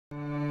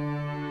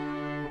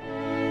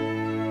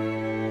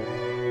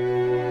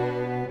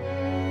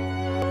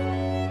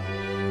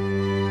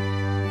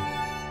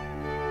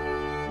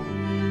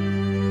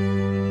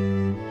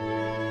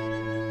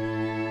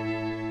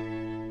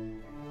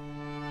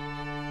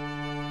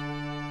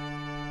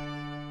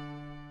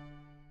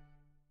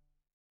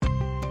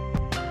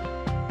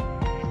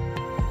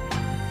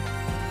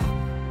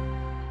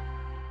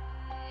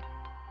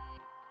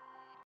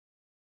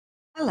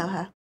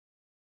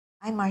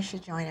I'm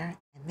Marsha Joyner,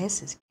 and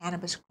this is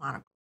Cannabis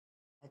Chronicles,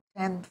 a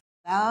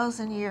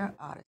 10,000-year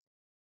odyssey.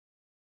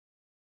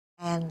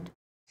 And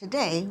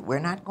today, we're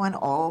not going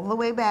all the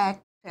way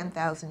back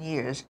 10,000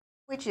 years,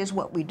 which is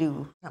what we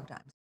do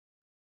sometimes.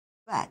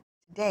 But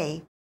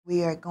today,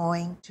 we are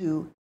going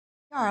to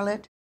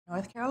Charlotte,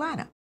 North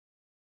Carolina,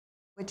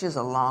 which is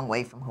a long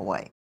way from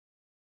Hawaii.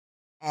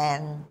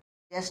 And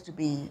just to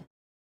be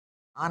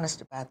honest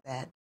about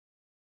that,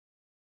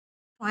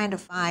 trying to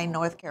find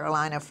North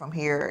Carolina from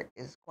here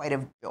is quite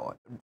a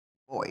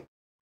void.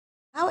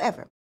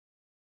 However,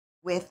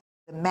 with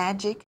the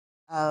magic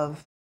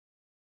of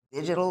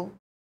digital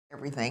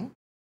everything,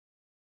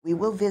 we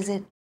will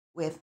visit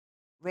with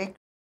Rick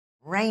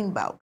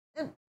Rainbolt.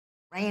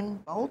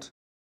 Rainbolt?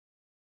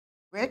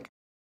 Rick?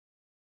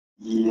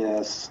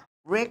 Yes.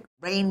 Rick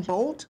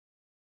Rainbolt?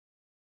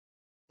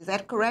 Is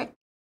that correct?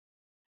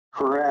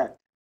 Correct.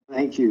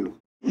 Thank you.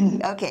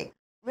 Okay.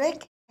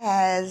 Rick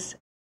has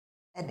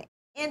an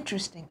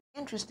interesting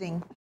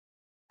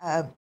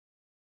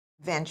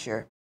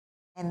venture,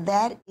 and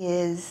that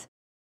is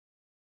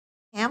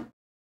Hemp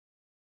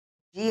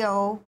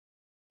Geo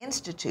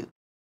Institute,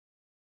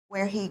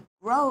 where he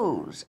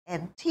grows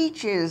and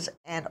teaches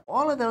and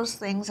all of those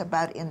things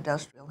about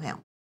industrial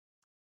hemp,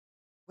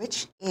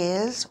 which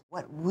is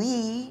what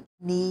we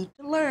need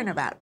to learn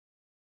about.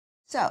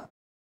 So,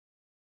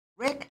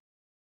 Rick,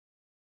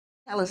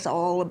 tell us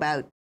all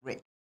about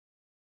Rick.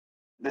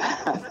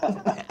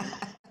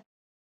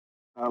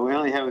 We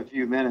only have a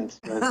few minutes,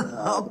 but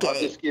Okay. I'll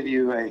just give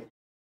you a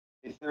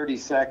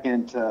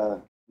 30-second,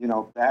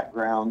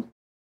 background.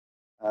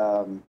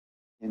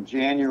 In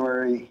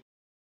January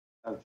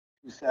of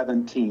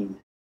 2017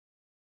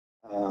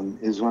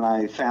 is when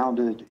I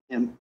founded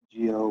Hemp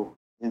Geo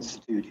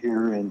Institute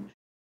here in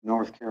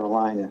North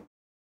Carolina.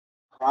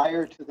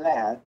 Prior to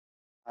that,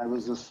 I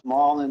was a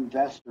small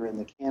investor in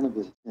the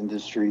cannabis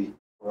industry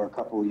for a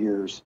couple of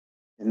years,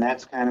 and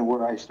that's kind of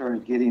where I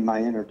started getting my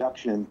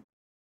introduction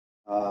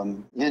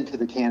into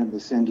the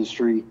cannabis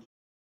industry,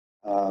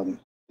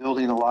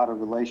 building a lot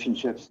of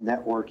relationships,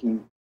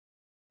 networking.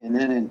 And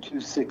then in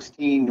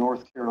 2016,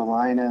 North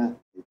Carolina,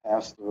 they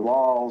passed their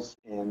laws,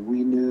 and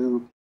we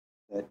knew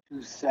that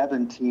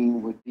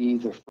 2017 would be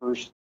the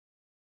first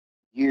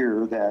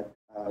year that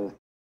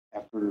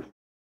after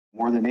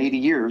more than 80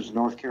 years,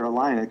 North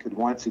Carolina could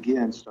once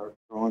again start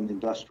growing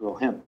industrial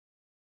hemp.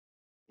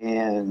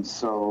 And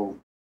so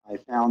I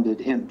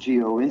founded Hemp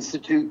Geo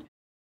Institute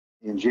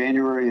in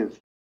January of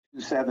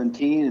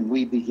 2017, and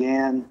we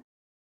began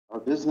our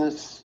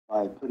business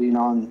by putting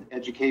on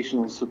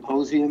educational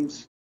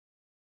symposiums.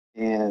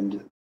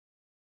 And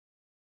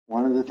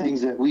one of the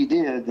things that we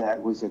did that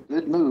was a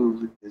good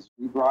move is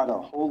we brought a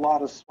whole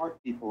lot of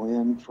smart people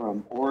in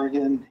from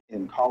Oregon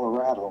and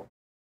Colorado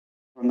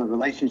from the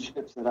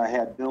relationships that I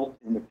had built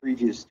in the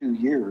previous 2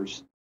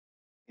 years.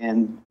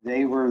 And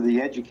they were the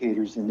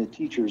educators and the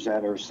teachers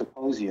at our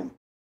symposium.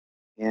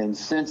 And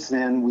since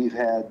then, we've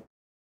had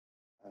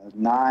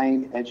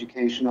 9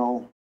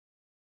 educational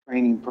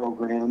training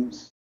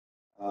programs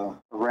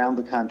around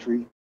the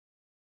country.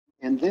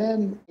 And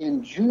then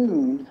in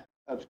June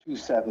of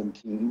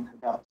 2017,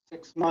 about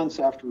 6 months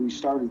after we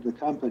started the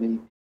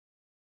company,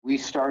 we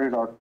started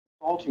our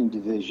consulting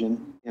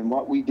division. And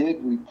what we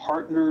did, we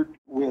partnered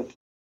with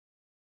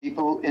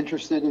people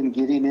interested in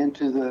getting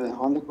into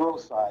on the grow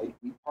side.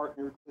 We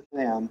partnered with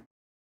them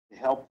to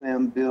help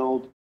them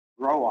build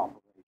grow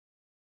operations,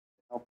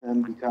 to help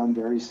them become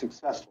very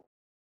successful.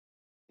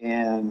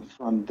 And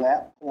from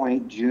that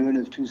point, June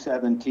of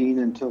 2017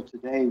 until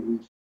today,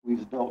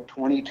 we've built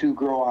 22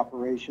 grow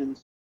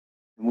operations,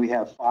 and we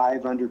have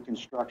 5 under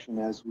construction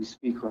as we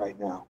speak right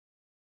now.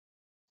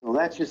 So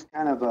that's just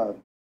kind of a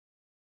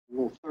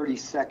little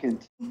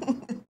 30-second,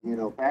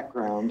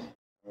 background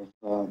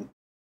of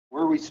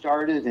where we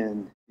started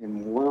and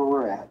where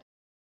we're at.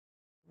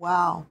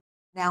 Wow.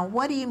 Now,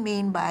 what do you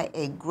mean by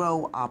a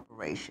grow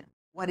operation?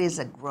 What is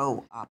a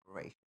grow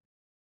operation?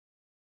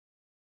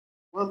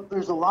 Well,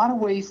 there's a lot of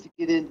ways to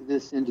get into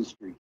this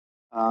industry.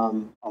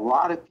 A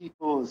lot of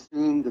people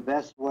assume the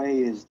best way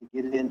is to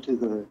get into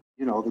the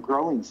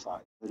growing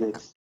side, but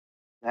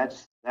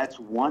that's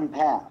one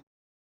path.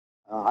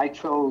 I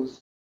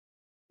chose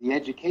the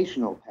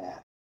educational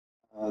path.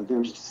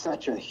 There's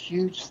such a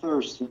huge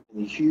thirst and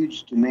a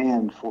huge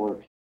demand for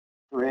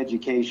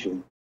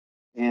education,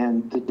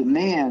 and the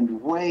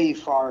demand way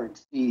far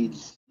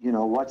exceeds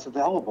what's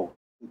available.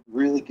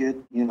 Really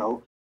good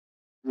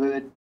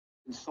good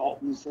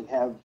consultants that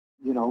have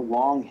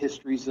long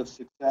histories of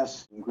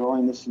success in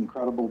growing this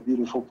incredible,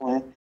 beautiful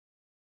plant.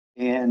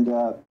 And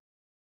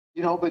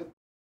but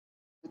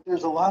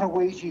there's a lot of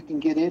ways you can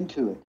get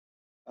into it.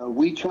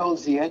 We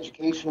chose the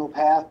educational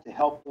path to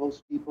help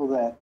those people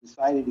that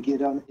decided to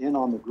get in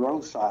on the grow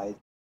side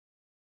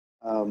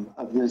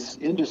of this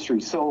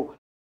industry. So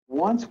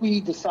once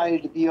we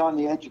decided to be on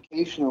the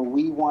educational,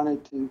 we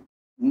wanted to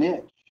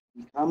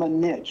become a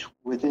niche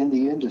within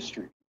the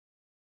industry.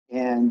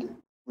 And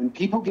when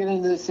people get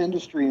into this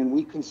industry and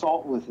we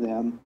consult with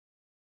them,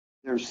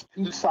 there's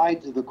 2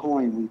 sides of the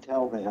coin. We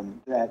tell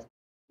them that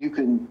You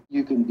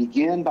can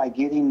begin by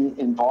getting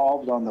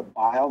involved on the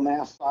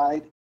biomass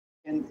side.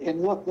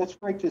 And look, let's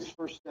break this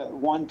first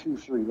 1, 2,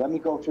 3. Let me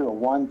go through a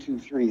 1, 2,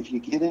 3. If you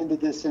get into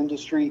this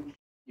industry,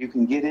 you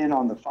can get in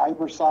on the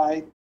fiber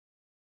side.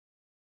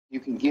 You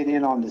can get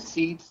in on the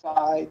seed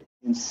side.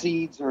 And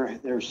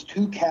there's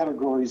 2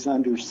 categories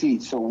under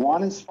seeds. So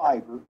one is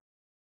fiber.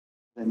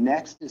 The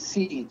next is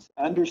seeds.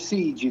 Under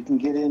seeds, you can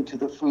get into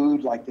the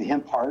food like the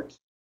hemp hearts,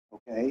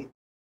 okay?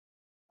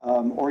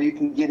 Or you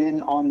can get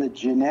in on the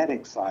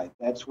genetic side.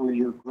 That's where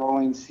you're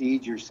growing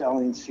seeds, you're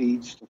selling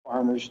seeds to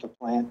farmers to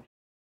plant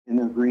in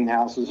their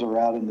greenhouses or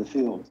out in the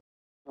fields.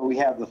 So we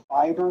have the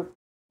fiber,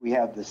 we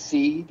have the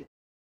seed,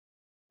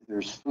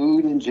 there's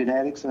food and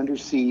genetics under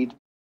seed.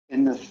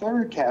 And the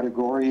third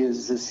category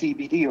is the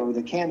CBD or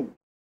the cannabis,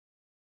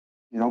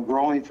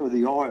 growing for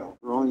the oil,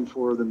 growing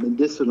for the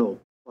medicinal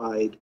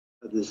side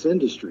of this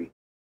industry.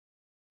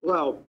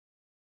 Well,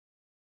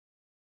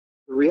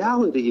 the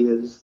reality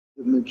is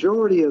the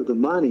majority of the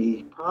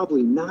money,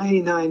 probably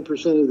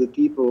 99% of the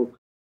people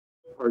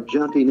are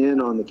jumping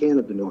in on the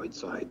cannabinoid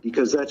side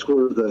because that's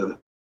where the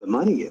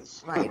money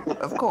is. Right,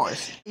 of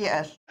course,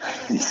 yes.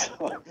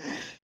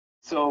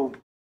 So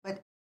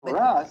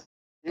for us,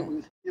 it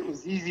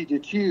was easy to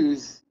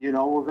choose.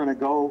 We're going to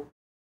go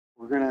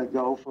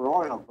for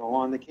oil, go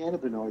on the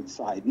cannabinoid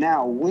side.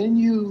 Now, when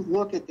you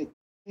look at the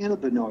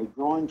cannabinoid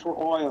growing for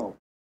oil,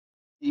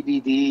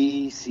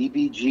 CBD,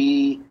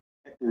 CBG,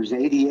 there's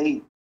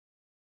 88.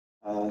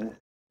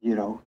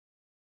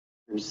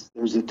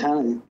 There's a ton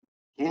of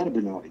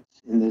cannabinoids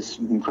in this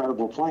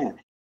incredible plant.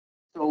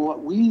 So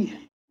what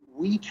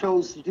we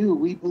chose to do,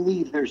 we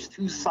believe there's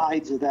 2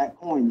 sides of that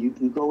coin. You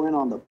can go in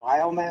on the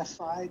biomass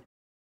side,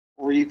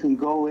 or you can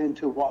go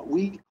into what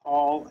we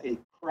call a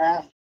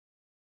craft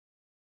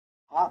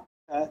top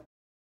cut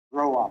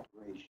grow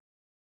operation.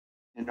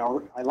 And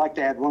I like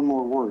to add one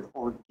more word: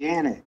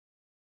 organic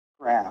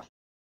craft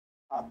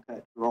top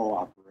cut grow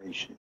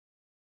operation.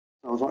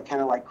 So it's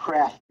kind of like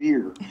craft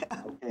beer,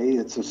 okay?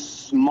 It's a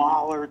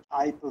smaller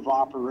type of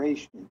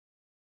operation.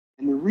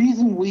 And the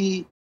reason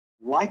we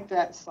like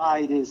that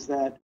side is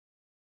that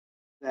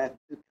to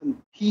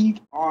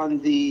compete on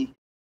the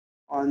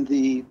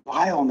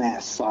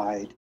biomass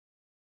side,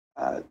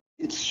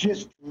 it's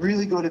just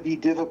really going to be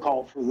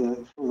difficult for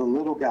the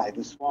little guy,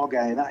 the small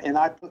guy. And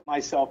I put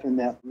myself in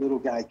that little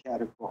guy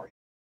category,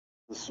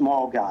 the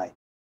small guy,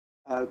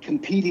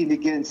 competing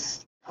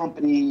against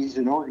companies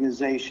and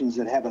organizations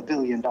that have $1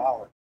 billion.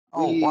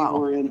 We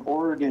were in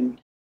Oregon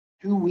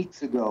 2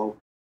 weeks ago,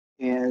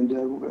 and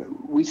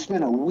we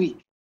spent a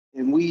week,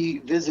 and we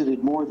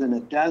visited more than a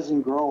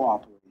dozen grow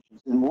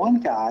operations. And one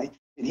guy,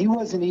 and he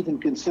wasn't even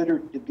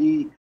considered to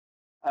be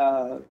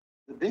the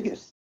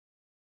biggest.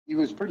 He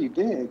was pretty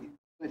big,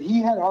 but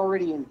he had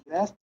already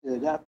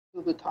invested up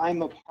to the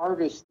time of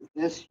harvest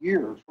this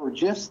year for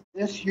just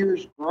this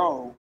year's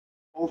grow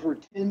over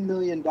 $10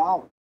 million.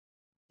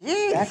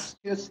 Jeez. That's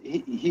just,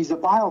 he's a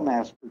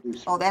biomass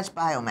producer. Oh, that's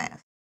biomass.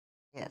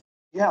 Yes.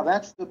 Yeah,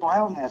 that's the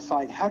biomass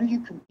side. How do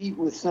you compete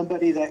with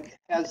somebody that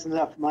has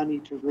enough money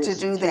to risk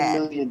 $10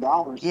 million?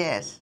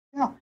 Yes.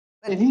 Yeah,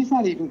 and he's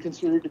not even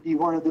considered to be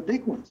one of the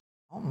big ones.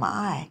 Oh,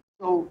 my.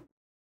 So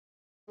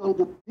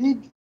the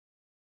big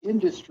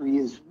industry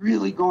is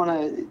really going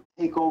to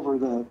take over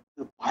the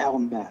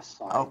biomass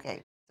side.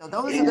 Okay. So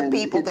those are the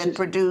people that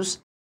produce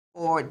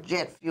for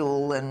jet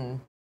fuel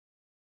and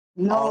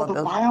No,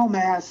 the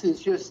biomass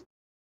is just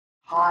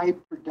high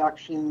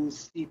production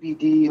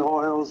CBD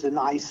oils and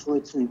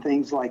isolates and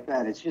things like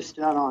that. It's just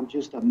done on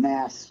just a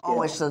mass scale.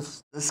 Oh, it's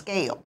the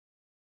scale.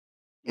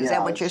 Is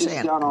that what you're saying?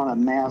 It's done on a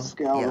mass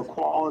scale. Yeah. The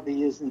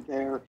quality isn't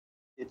there.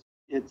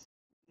 It's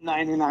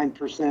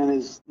 99%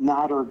 is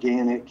not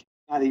organic,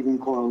 not even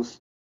close.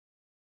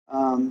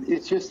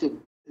 It's just a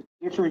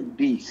different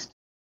beast.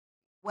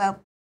 Well,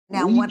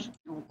 now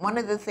one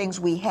of the things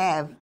we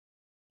have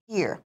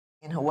here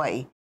in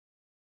Hawaii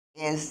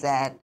is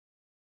that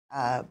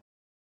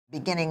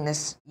beginning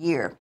this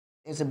year,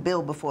 there's a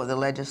bill before the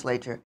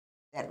legislature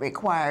that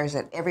requires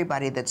that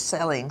everybody that's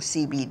selling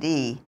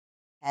CBD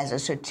has a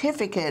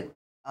certificate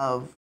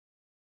of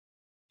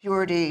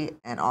purity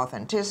and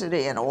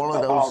authenticity and all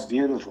of those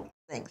beautiful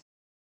things.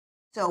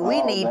 So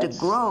we need to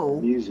grow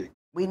music.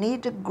 We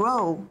need to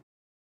grow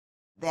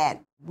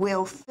that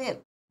will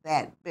fit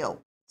that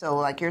bill. So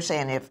like you're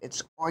saying, if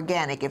it's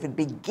organic, if it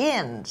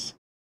begins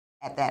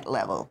at that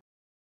level,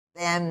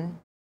 then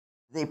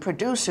the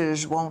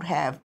producers won't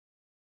have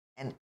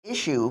an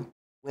issue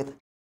with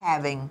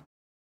having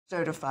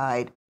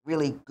certified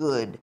really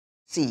good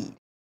seed.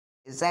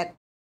 I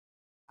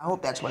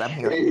hope that's what I'm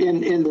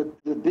hearing. In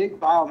the big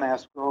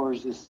biomass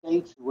growers, the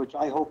states, which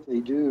I hope they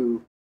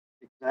do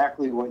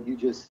exactly what you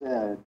just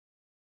said,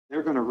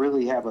 they're going to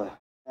really have a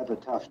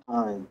tough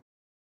time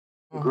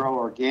to grow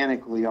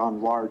organically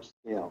on large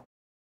scale.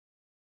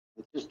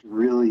 It's just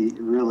really,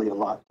 really a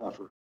lot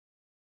tougher.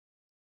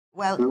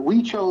 Well, but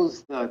we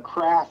chose the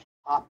craft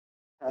top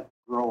cut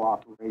grow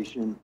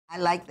operation. I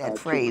like that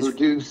phrase. To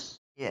produce,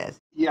 yes,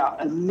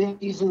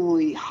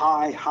 amazingly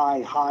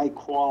high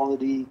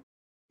quality.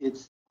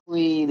 It's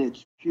clean,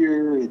 it's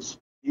pure, it's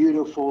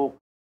beautiful,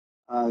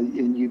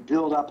 and you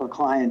build up a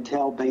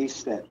clientele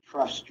base that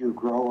trusts your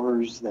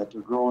growers, that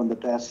they're growing the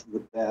best of the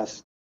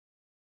best.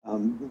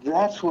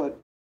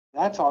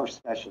 That's our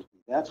specialty.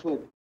 That's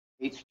what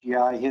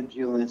HGI, Hemp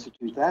Geo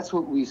Institute, that's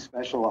what we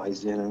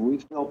specialize in. And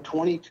we've built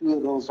 22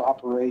 of those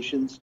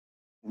operations,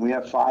 and we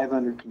have 5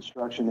 under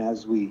construction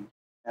as we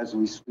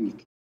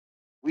speak.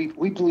 We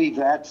believe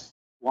that's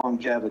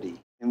longevity.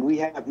 And we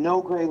have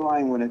no gray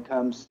line when it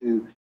comes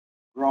to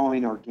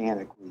growing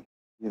organically,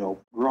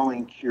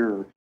 growing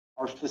pure.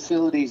 Our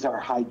facilities are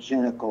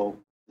hygienical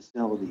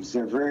facilities.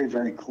 They're very,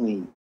 very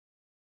clean.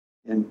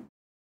 And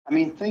I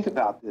mean, think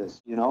about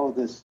this,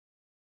 this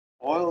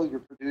oil you're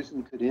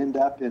producing could end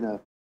up in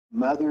a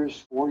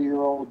mother's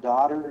 4-year-old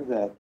daughter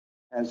that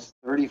has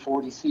 30,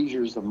 40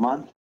 seizures a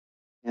month,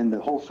 and the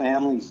whole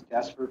family's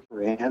desperate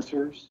for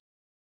answers.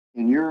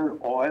 In your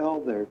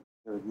oil, they're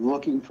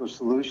looking for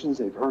solutions.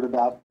 They've heard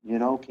about,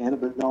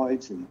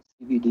 cannabinoids and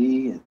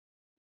CBD.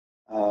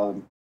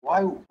 And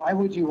why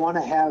would you want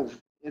to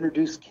have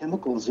introduced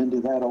chemicals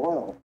into that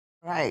oil?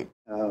 Right.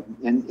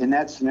 In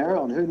that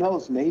scenario, and who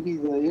knows, maybe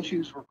the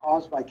issues were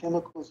caused by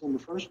chemicals in the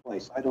first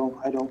place. I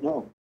don't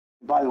know.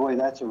 And by the way,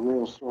 that's a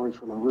real story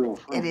from a real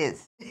friend. It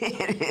is.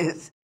 It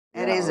is.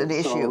 That is an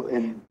issue.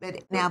 And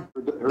but now,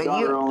 her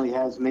daughter only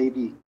has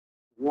maybe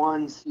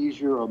 1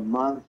 seizure a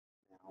month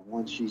now.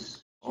 Once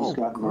she's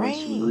gotten on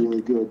some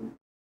really good.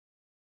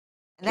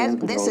 And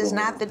this is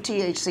not the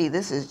THC.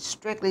 This is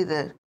strictly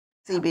the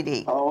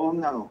CBD. Oh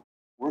no,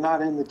 we're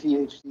not in the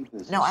THC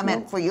business. No, I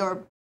meant for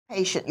your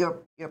patient,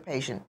 your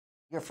patient,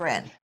 your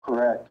friend.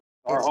 Correct.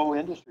 Our whole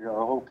industry,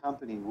 our whole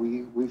company,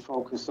 we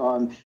focus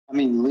on,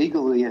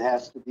 legally it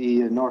has to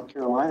be in North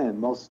Carolina and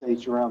most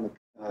states around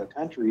the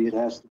country, it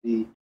has to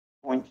be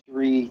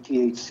 0.3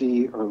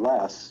 THC or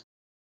less.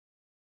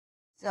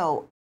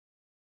 So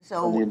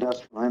on the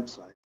industrial hemp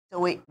side.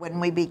 So when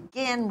we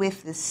begin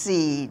with the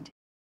seed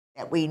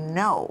that we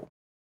know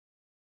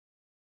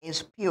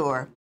is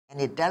pure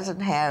and it doesn't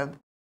have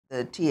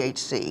the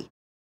THC,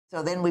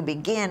 so then we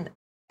begin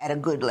at a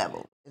good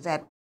level. Is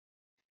that?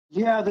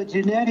 Yeah, the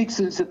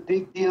genetics is a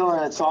big deal,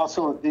 and it's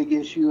also a big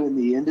issue in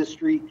the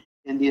industry,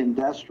 in the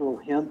industrial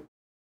hemp,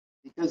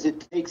 because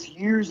it takes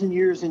years and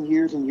years and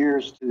years and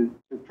years to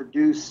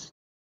produce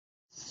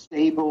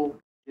stable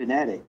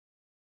genetics.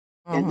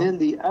 Mm-hmm. And then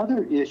the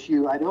other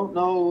issue, I don't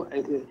know,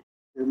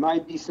 there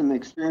might be some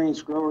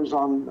experienced growers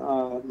on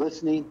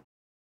listening,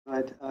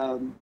 but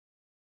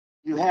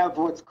you have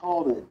what's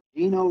called a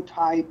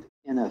genotype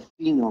and a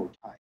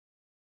phenotype.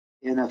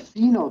 And a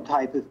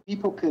phenotype, if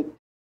people could,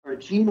 or a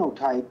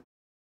genotype,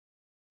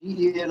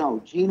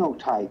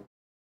 genotype,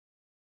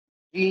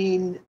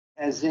 gene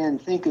as in,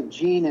 think of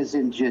gene as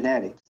in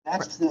genetics.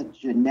 That's the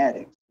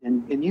genetics.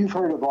 And you've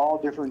heard of all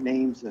different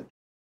names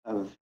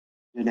of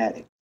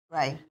genetics.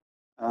 Right.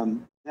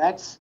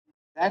 That's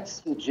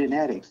the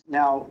genetics.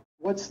 Now,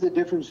 what's the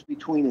difference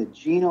between a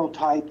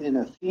genotype and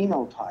a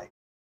phenotype?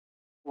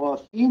 Well,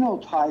 a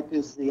phenotype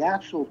is the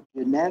actual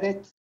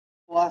genetics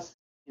plus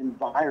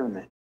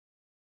environment,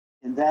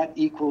 and that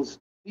equals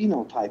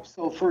phenotype.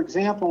 So, for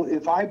example,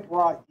 if I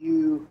brought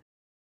you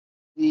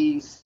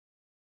these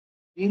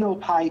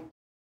phenotype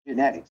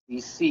genetics,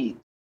 these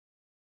seeds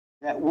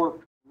that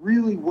work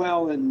really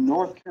well in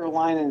North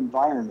Carolina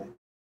environment,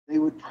 they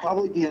would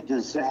probably be a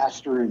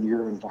disaster in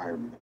your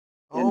environment,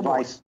 and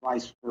vice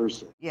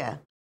versa. Yeah.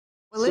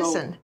 Well,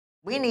 listen,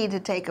 we need to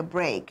take a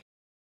break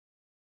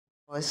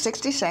for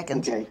 60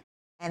 seconds. Okay.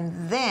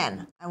 And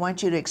then I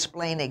want you to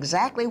explain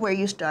exactly where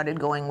you started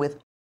going with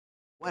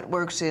what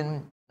works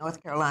in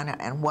North Carolina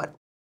and what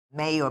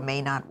may or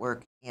may not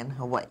work in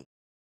Hawaii.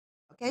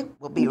 Okay?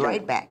 We'll be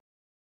right back.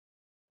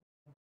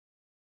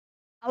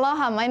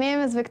 Aloha, my name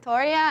is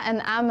Victoria,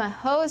 and I'm a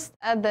host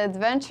at the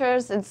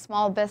Adventures in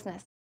Small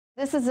Business.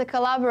 This is a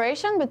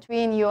collaboration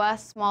between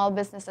U.S. Small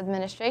Business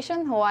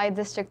Administration, Hawaii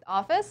District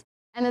Office,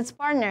 and its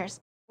partners,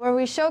 where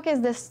we showcase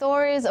the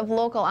stories of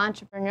local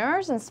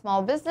entrepreneurs and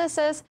small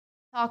businesses,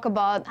 talk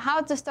about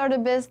how to start a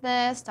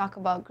business, talk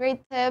about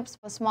great tips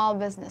for small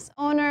business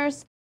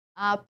owners.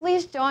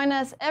 Please join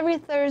us every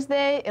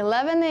Thursday,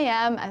 11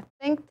 a.m. at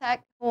ThinkTech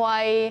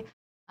Hawaii.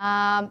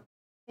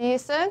 See you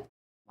soon.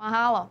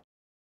 Mahalo.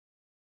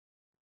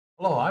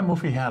 Hello, I'm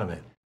Mufi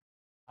Hanneman.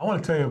 I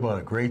want to tell you about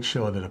a great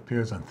show that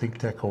appears on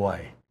ThinkTech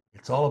Hawaii.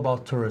 It's all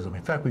about tourism.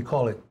 In fact, we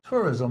call it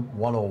Tourism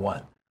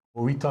 101,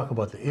 where we talk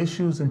about the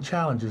issues and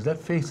challenges that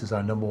faces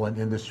our #1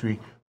 industry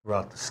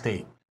throughout the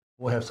state.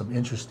 We'll have some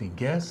interesting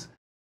guests,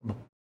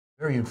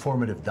 very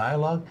informative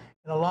dialogue,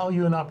 and allow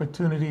you an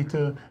opportunity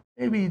to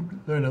maybe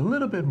learn a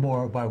little bit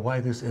more about why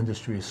this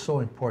industry is so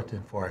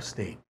important for our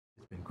state.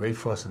 It's been great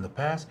for us in the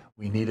past,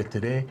 we need it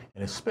today,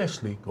 and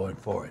especially going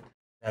forward.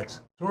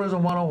 That's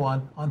Tourism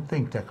 101 on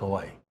ThinkTech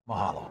Hawaii.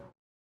 Mahalo.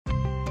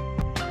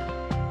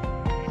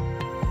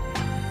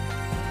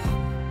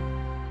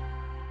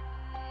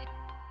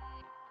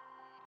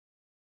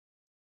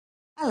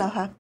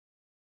 Aloha.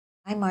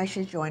 I'm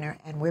Marsha Joyner,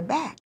 and we're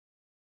back.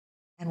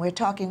 And we're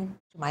talking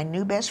to my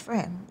new best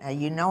friend. Now,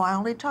 you know I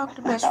only talk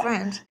to best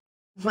friends.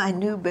 My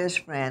new best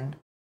friend,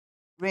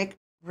 Rick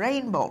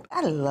Rainbolt.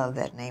 I love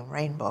that name,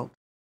 Rainbolt.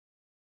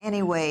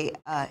 Anyway,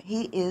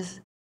 he is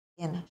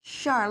in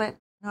Charlotte,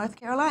 North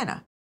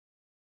Carolina,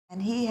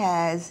 and he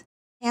has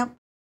Hemp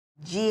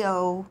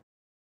Geo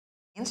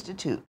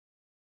Institute,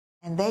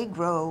 and they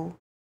grow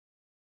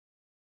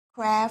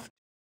craft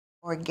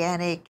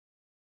organic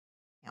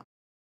hemp.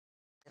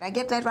 Did I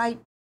get that right?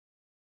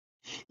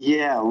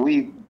 Yeah,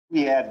 we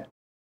had,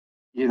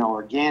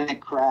 organic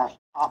craft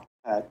top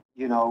cut,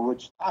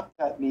 which top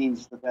cut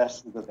means the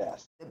best of the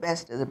best. The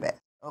best of the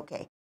best.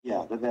 Okay.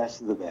 Yeah, the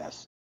best of the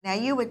best. Now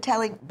you were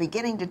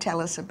beginning to tell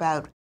us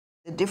about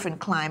the different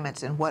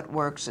climates and what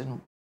works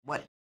and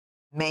what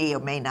may or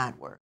may not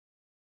work.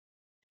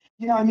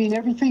 Yeah, I mean,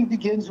 everything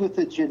begins with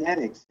the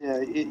genetics.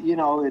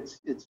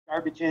 It's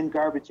garbage in,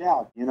 garbage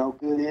out.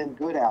 Good in,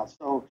 good out.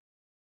 So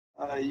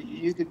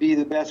you could be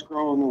the best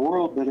grower in the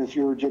world, but if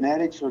your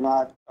genetics are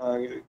not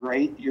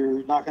great,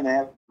 you're not going to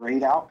have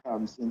great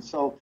outcomes. And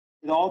so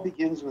it all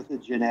begins with the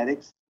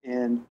genetics,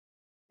 and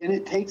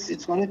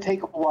it's going to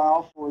take a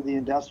while for the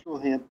industrial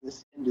hemp,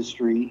 this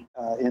industry,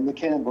 in the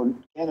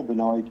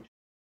cannabinoid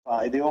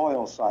side, the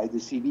oil side, the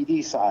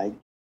CBD side,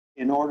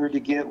 in order to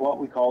get what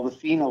we call the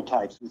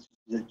phenotypes, which is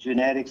the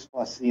genetics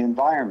plus the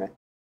environment.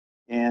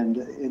 And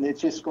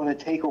it's just going to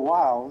take a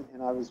while.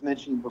 And I was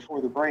mentioning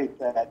before the break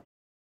that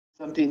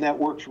something that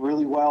works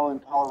really well in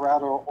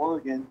Colorado or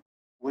Oregon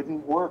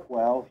wouldn't work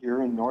well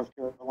here in North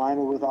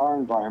Carolina with our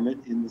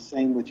environment. And the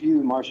same with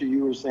you, Marsha,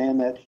 you were saying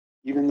that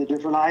even the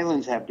different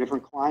islands have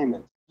different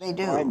climates. They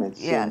do,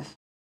 yes.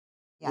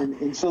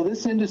 And so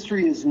this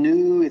industry is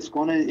new.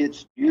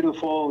 It's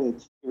beautiful.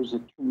 There's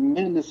a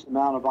tremendous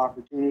amount of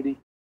opportunity.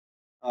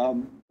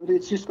 But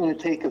it's just going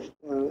to take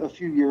a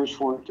few years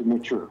for it to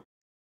mature.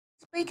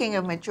 Speaking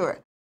of mature,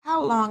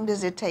 how long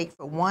does it take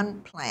for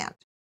one plant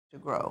to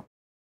grow?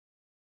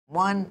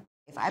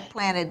 If I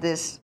planted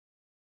this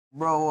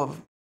row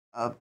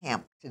of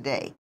hemp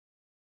today,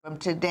 from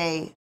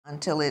today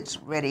until it's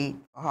ready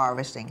for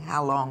harvesting,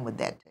 how long would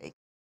that take?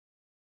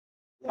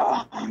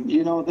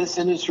 This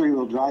industry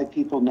will drive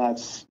people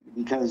nuts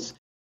because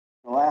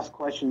they'll ask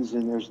questions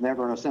and there's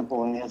never a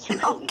simple answer.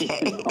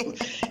 Okay.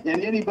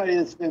 And anybody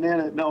that's been in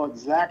it know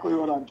exactly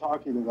what I'm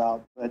talking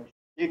about. But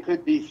it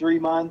could be 3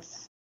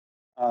 months.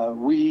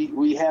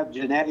 We have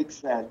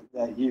genetics that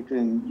you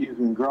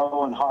can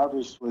grow and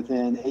harvest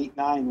within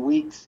 8-9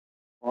 weeks,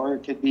 or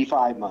it could be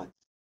 5 months.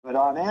 But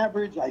on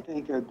average, I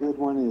think a good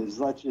one is,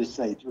 let's just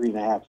say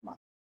 3.5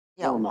 months,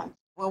 4 months.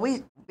 Well,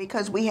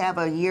 because we have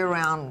a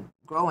year-round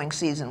growing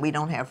season, we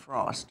don't have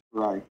frost.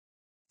 Right.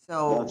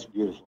 So that's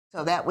beautiful.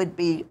 So that would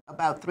be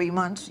about 3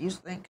 months, you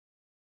think?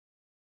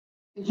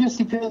 It just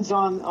depends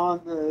on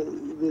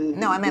the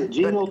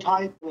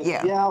genotype.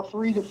 Yeah,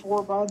 3 to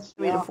 4 months.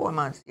 3 to 4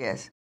 months,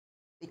 yes.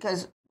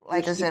 Because,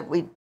 like I said,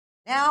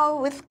 now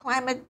with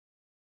climate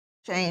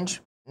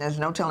change, there's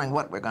no telling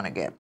what we're going to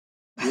get.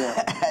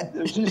 Yeah,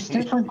 there's just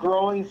different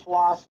growing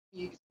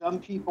philosophies. Some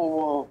people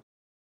will.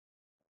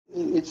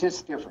 It's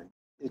just different.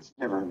 It's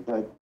different,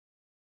 but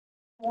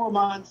 4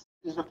 months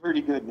is a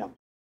pretty good number.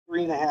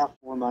 3.5,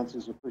 4 months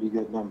is a pretty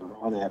good number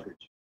on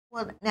average.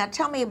 Well, now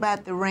tell me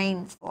about the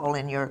rainfall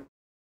in your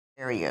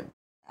area.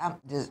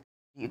 Do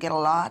you get a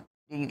lot?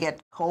 Do you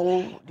get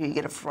cold? Do you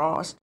get a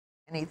frost?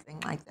 Anything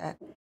like that?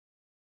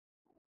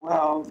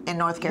 Well, in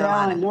North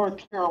Carolina. Yeah, in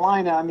North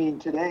Carolina. I mean,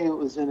 today it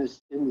was in the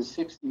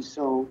 60s,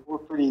 so we're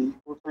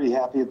pretty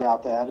happy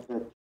about that.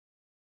 But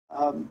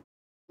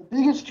the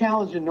biggest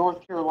challenge in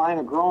North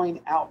Carolina,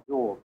 growing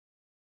outdoor.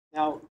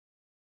 Now,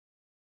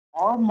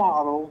 our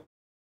model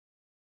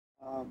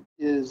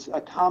is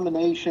a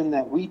combination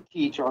that we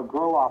teach our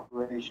grow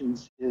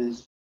operations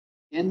is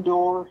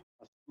indoor,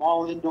 a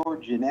small indoor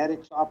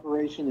genetics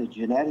operation, a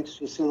genetics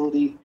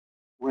facility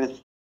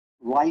with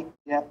light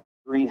depth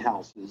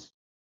greenhouses.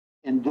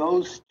 And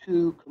those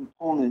two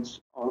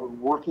components are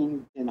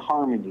working in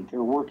harmony.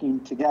 They're working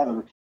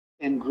together.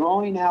 And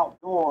growing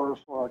outdoor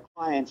for our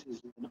clients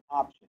is an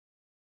option.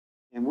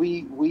 And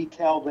we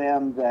tell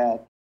them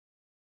that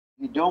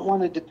you don't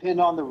want to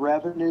depend on the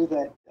revenue,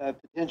 that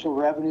potential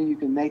revenue you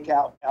can make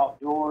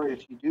outdoor.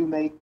 If you do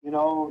make, hit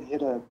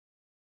a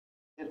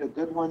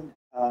good one,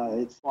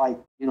 it's like,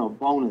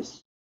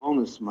 bonus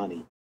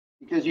money,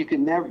 because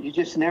you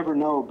just never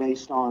know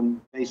based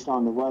on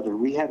the weather.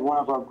 We had one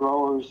of our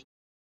growers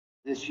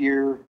this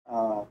year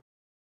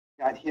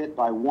got hit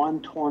by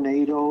one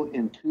tornado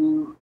and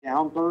 2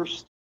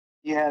 downbursts.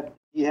 He had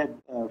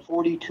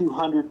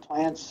 4,200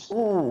 plants.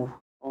 Ooh.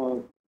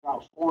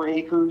 About 4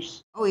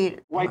 acres. Oh, he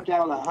wiped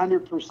out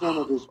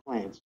 100% of his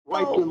plants.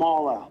 Wiped them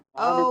all out.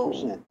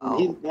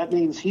 100%. That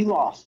means he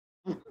lost.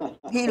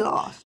 He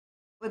lost.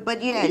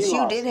 But yes,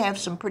 you did have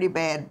some pretty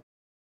bad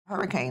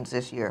hurricanes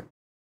this year.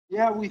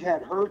 Yeah, we've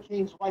had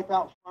hurricanes wipe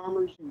out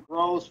farmers and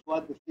grows,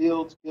 flood the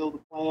fields, kill the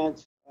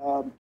plants.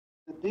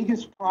 The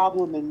biggest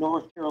problem in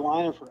North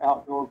Carolina for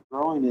outdoor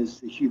growing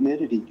is the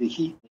humidity, the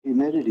heat,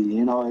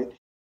 humidity.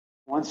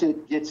 Once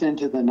it gets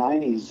into the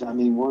 90s, I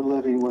mean, we're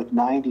living with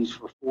 90s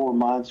for 4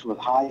 months with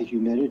high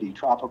humidity,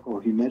 tropical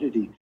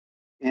humidity.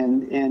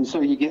 And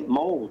so you get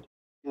mold,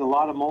 you get a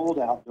lot of mold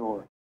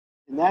outdoor.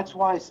 And that's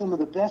why some of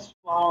the best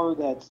flower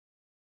that's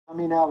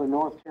coming out of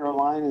North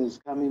Carolina is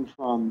coming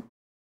from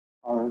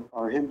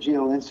our Hemp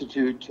Geo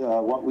Institute,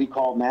 what we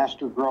call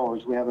master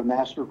growers. We have a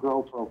master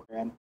grow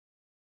program.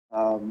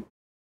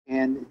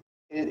 And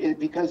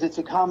because it's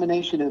a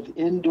combination of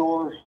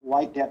indoor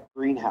light depth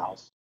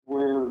greenhouse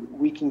where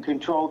we can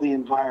control the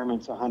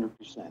environments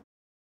 100%.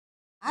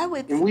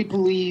 And we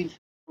believe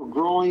for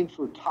growing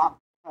for top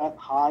cut,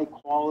 high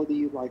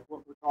quality, like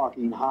what we're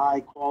talking,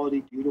 high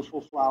quality,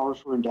 beautiful flowers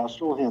for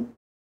industrial hemp,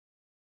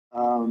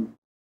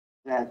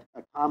 that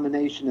a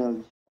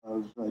combination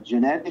of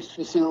genetics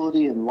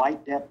facility and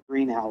light depth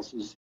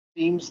greenhouses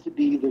seems to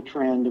be the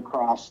trend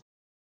across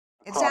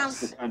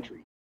the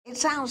country. It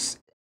sounds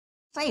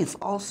safe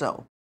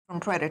also from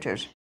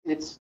predators.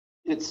 It's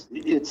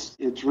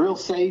real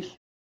safe.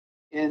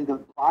 And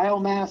the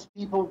biomass,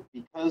 people,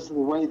 because of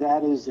the way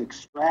that is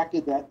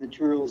extracted, that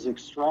material is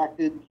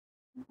extracted,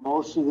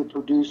 most of the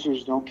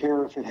producers don't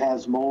care if it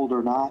has mold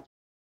or not.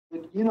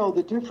 But, you know,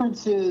 the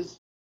difference is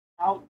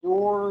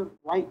outdoor,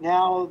 right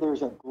now,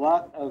 there's a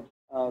glut of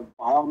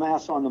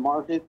biomass on the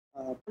market,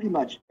 pretty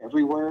much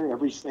everywhere,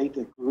 every state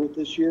that grew it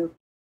this year.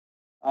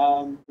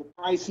 The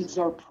prices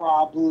are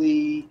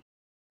probably,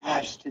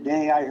 gosh,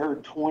 today I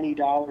heard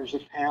 $20 a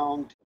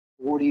pound to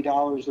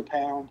 $40 a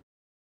pound.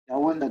 Now,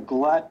 when the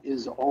glut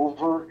is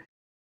over,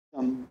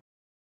 some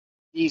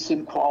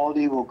decent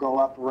quality will go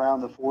up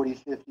around the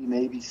 $40, $50,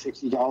 maybe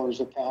 $60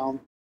 a pound.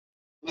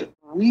 But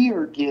we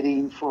are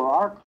getting for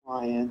our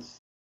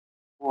clients,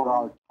 for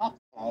our top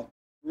cut,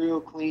 real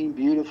clean,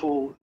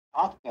 beautiful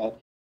top cut,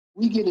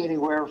 we get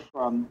anywhere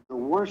from the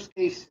worst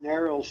case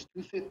scenarios,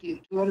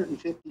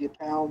 $250 a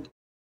pound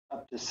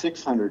up to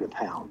 $600 a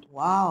pound.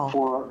 Wow.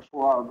 For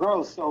our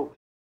growth. So,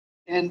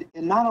 and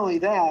not only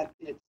that,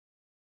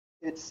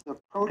 it's the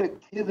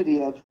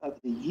productivity of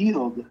the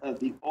yield, of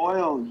the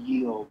oil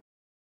yield.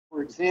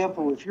 For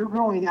example, if you're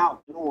growing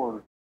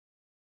outdoor,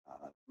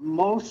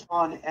 most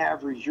on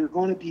average, you're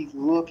going to be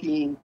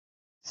looking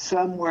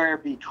somewhere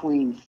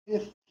between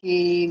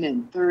 15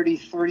 and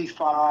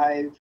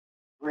 35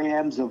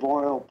 grams of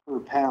oil per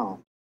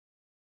pound.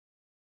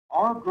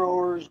 Our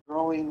growers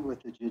growing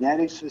with the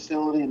genetics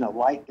facility in a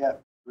light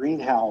depth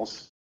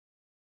greenhouse,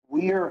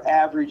 we are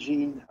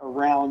averaging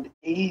around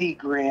 80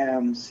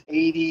 grams,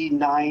 80,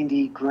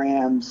 90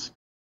 grams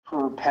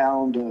per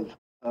pound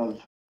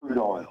of crude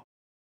oil.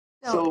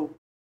 So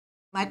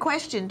my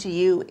question to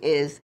you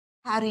is,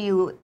 how do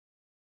you,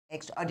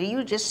 or do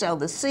you just sell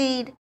the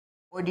seed,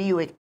 or do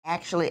you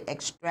actually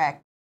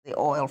extract the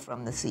oil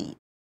from the seed?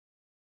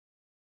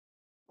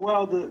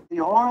 Well,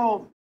 the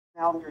oil,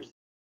 now there's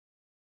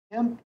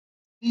hemp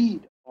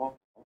seed oil.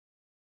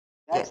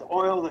 That's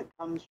oil that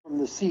comes from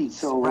the seed.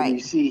 So when you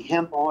see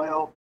hemp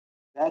oil,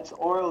 that's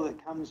oil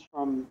that comes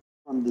from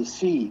the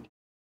seed.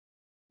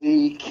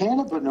 The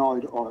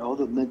cannabinoid oil,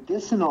 the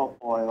medicinal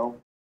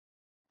oil,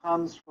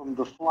 comes from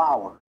the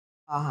flower,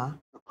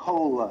 the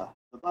cola,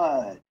 the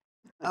bud.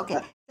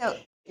 Okay. So,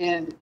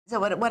 and so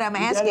what I'm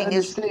asking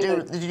is,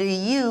 do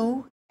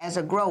you, as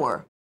a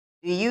grower,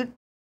 do you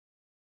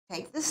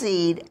take the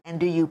seed and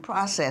do you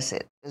process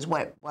it? Is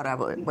where I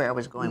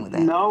was going with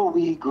that. No,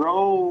 we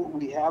grow.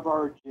 We have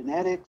our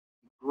genetics.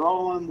 We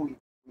grow them. We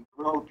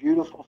grow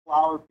beautiful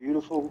flower,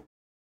 beautiful,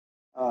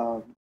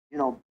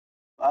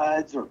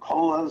 buds or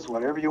colas,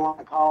 whatever you want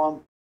to call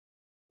them,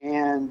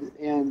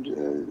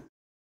 and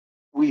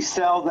we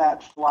sell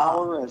that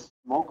flower as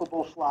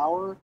smokable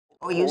flower.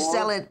 Or you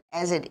sell it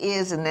as it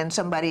is, and then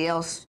somebody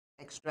else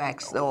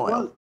extracts the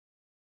oil.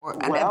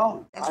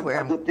 That's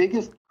where the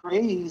biggest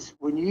craze,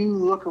 when you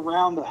look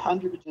around the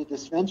hundreds of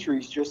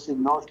dispensaries just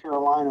in North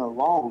Carolina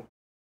alone,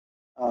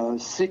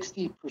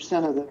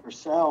 60% of their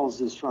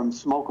sales is from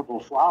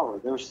smokable flower.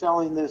 They're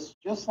selling this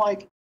just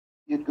like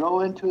you'd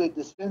go into a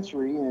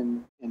dispensary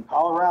in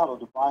Colorado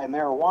to buy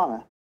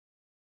marijuana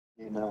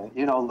in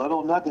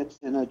little nuggets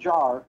in a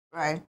jar.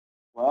 Right.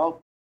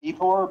 Well,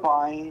 people are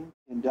buying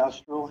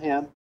industrial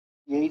hemp,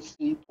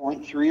 THC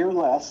 0.3 or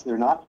less. They're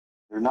not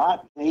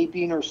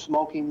vaping or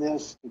smoking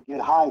this to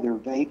get high. They're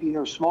vaping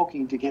or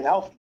smoking to get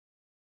healthy.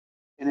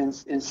 And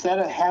instead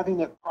of having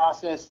it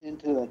processed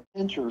into a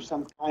tincture,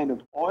 some kind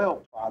of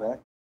oil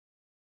product,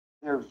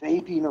 they're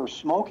vaping or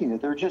smoking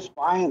it. They're just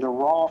buying the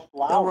raw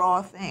flower. The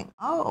raw thing.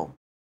 Oh.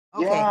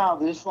 Okay. Yeah,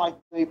 just like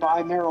they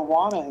buy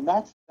marijuana, and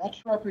that's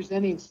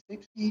representing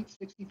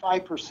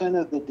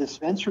 65% of the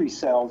dispensary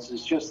sales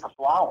is just the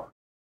flower.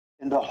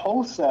 And the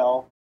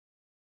wholesale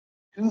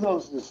to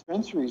those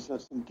dispensaries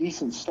of some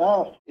decent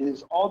stuff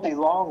is all day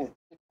long at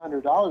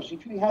 $600.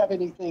 If you have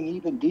anything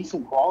even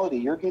decent quality,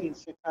 you're getting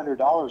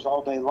 $600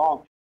 all day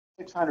long,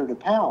 $600 a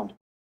pound.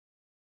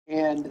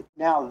 And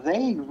now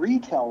they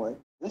retail it.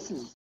 This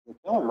is the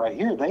killer right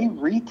here. They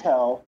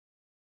retail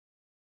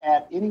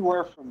at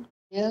anywhere from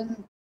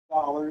 $10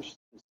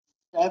 to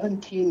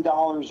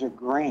 $17 a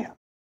gram.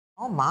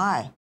 Oh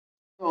my.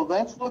 So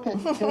let's look at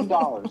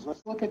 $10.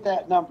 Let's look at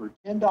that number.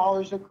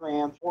 $10 a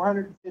gram,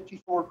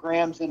 454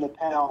 grams in a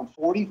pound,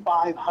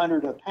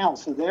 $4,500 a pound.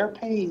 So they're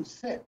paying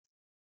 $6.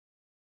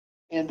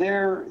 and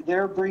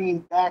they're bringing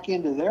back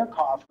into their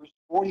coffers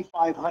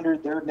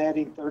 $4,500. They're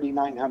netting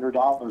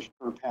 $3,900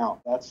 per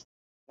pound. That's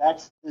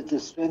the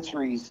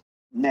dispensary's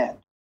net.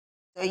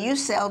 So you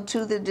sell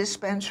to the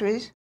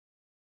dispensaries?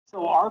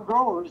 So our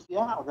growers,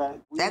 yeah,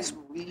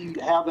 we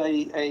have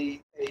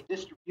a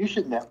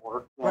distribution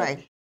network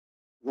Right.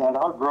 that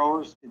our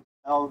growers can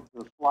sell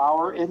the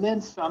flower, and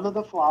then some of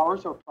the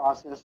flowers are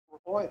processed for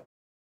oil.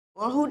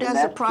 Well, who And does the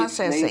that gets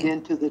processing? made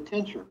into the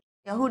tinctures.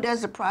 Yeah, who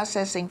does the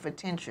processing for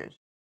tinctures?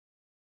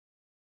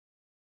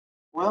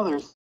 Well,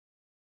 there's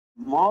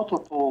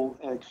multiple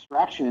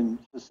extraction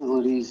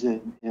facilities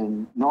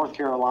in North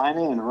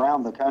Carolina and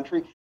around the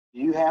country. Do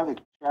you have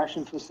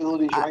extraction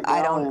facilities right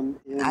I now don't.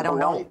 in I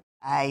don't Hawaii?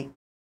 know.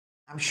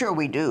 I'm sure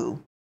we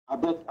do. I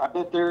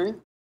bet there is.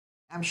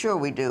 I'm sure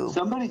we do.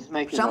 Somebody's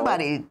making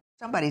oil.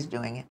 Somebody's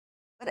doing it,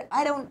 but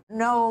I don't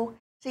know.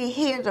 See,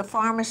 here the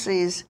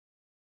pharmacies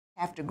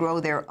have to grow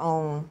their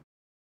own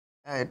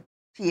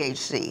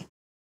THC.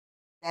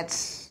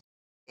 It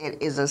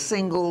is a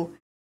single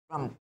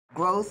from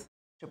growth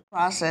to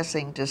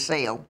processing to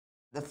sale.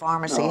 The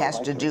pharmacy has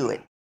to do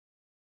it.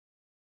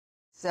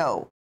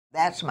 So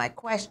that's my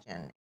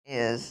question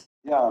is.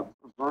 Yeah,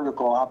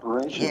 vertical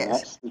operation. Yes.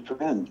 That's the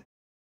trend.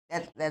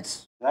 That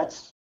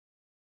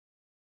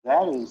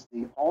is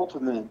the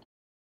ultimate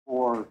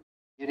for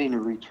getting a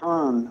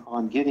return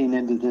on getting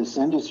into this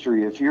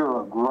industry. If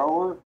you're a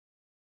grower,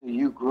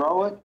 you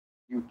grow it,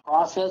 you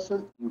process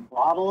it, you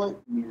bottle it,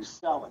 and you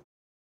sell it.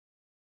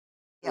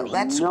 Yeah,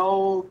 There's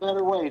no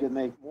better way to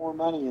make more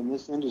money in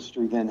this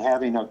industry than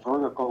having a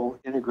vertical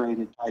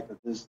integrated type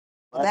of business.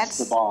 That's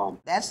the bomb.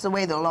 That's the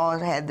way the law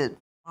had the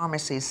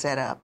pharmacy set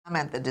up. I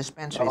meant the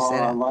dispensary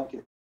set up. I like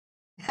it.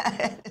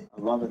 I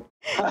love it.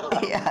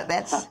 Yeah,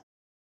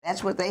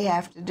 that's what they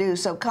have to do.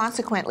 So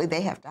consequently,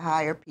 they have to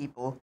hire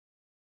people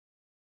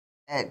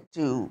to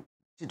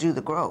do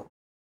the grow,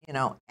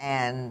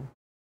 And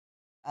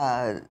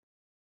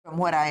from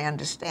what I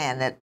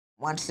understand, that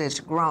once it's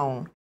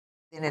grown,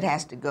 then it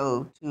has to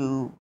go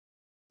to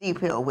Deep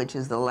Hill, which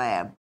is the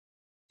lab,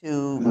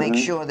 to make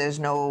sure there's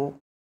no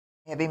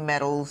heavy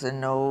metals and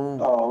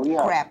no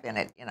crap in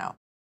it,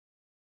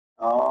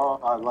 Oh,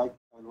 I like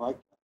that.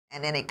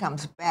 And then it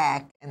comes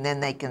back, and then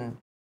they can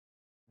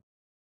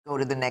go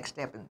to the next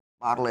step and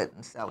bottle it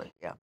and sell it.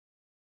 Yeah.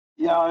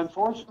 Yeah,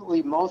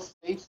 unfortunately, most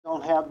states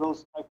don't have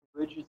those type of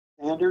rigid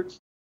standards.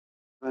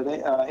 But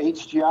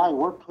HGI,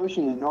 we're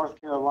pushing in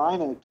North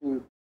Carolina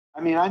to.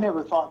 I mean, I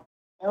never thought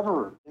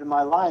ever in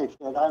my life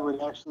that I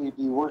would actually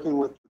be working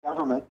with the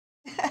government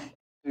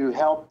to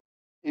help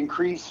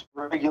increase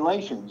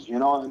regulations. You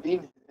know what I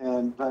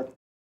mean? But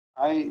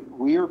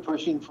we are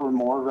pushing for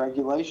more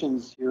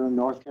regulations here in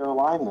North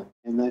Carolina,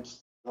 and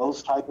it's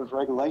those type of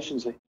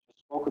regulations that you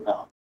spoke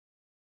about.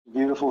 It's a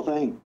beautiful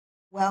thing.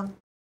 Well,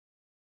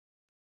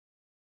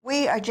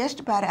 we are just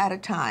about out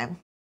of time.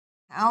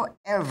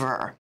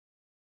 However,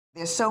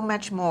 there's so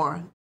much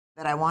more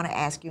that I want to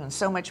ask you and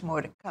so much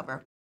more to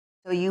cover.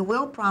 So you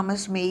will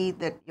promise me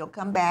that you'll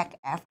come back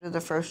after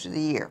the first of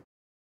the year.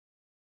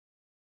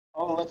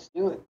 Oh, let's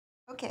do it.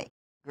 Okay,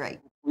 great.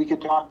 We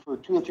could talk for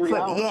 2 or 3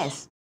 hours.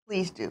 Yes,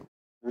 please do.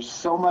 There's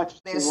so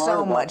much There's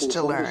so much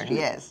to learn, industry.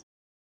 yes.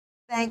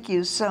 Thank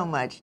you so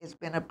much. It's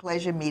been a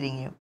pleasure meeting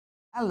you.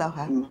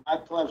 Aloha. My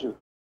pleasure.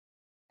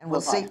 And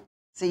we'll see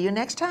you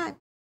next time.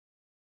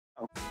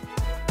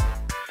 Okay.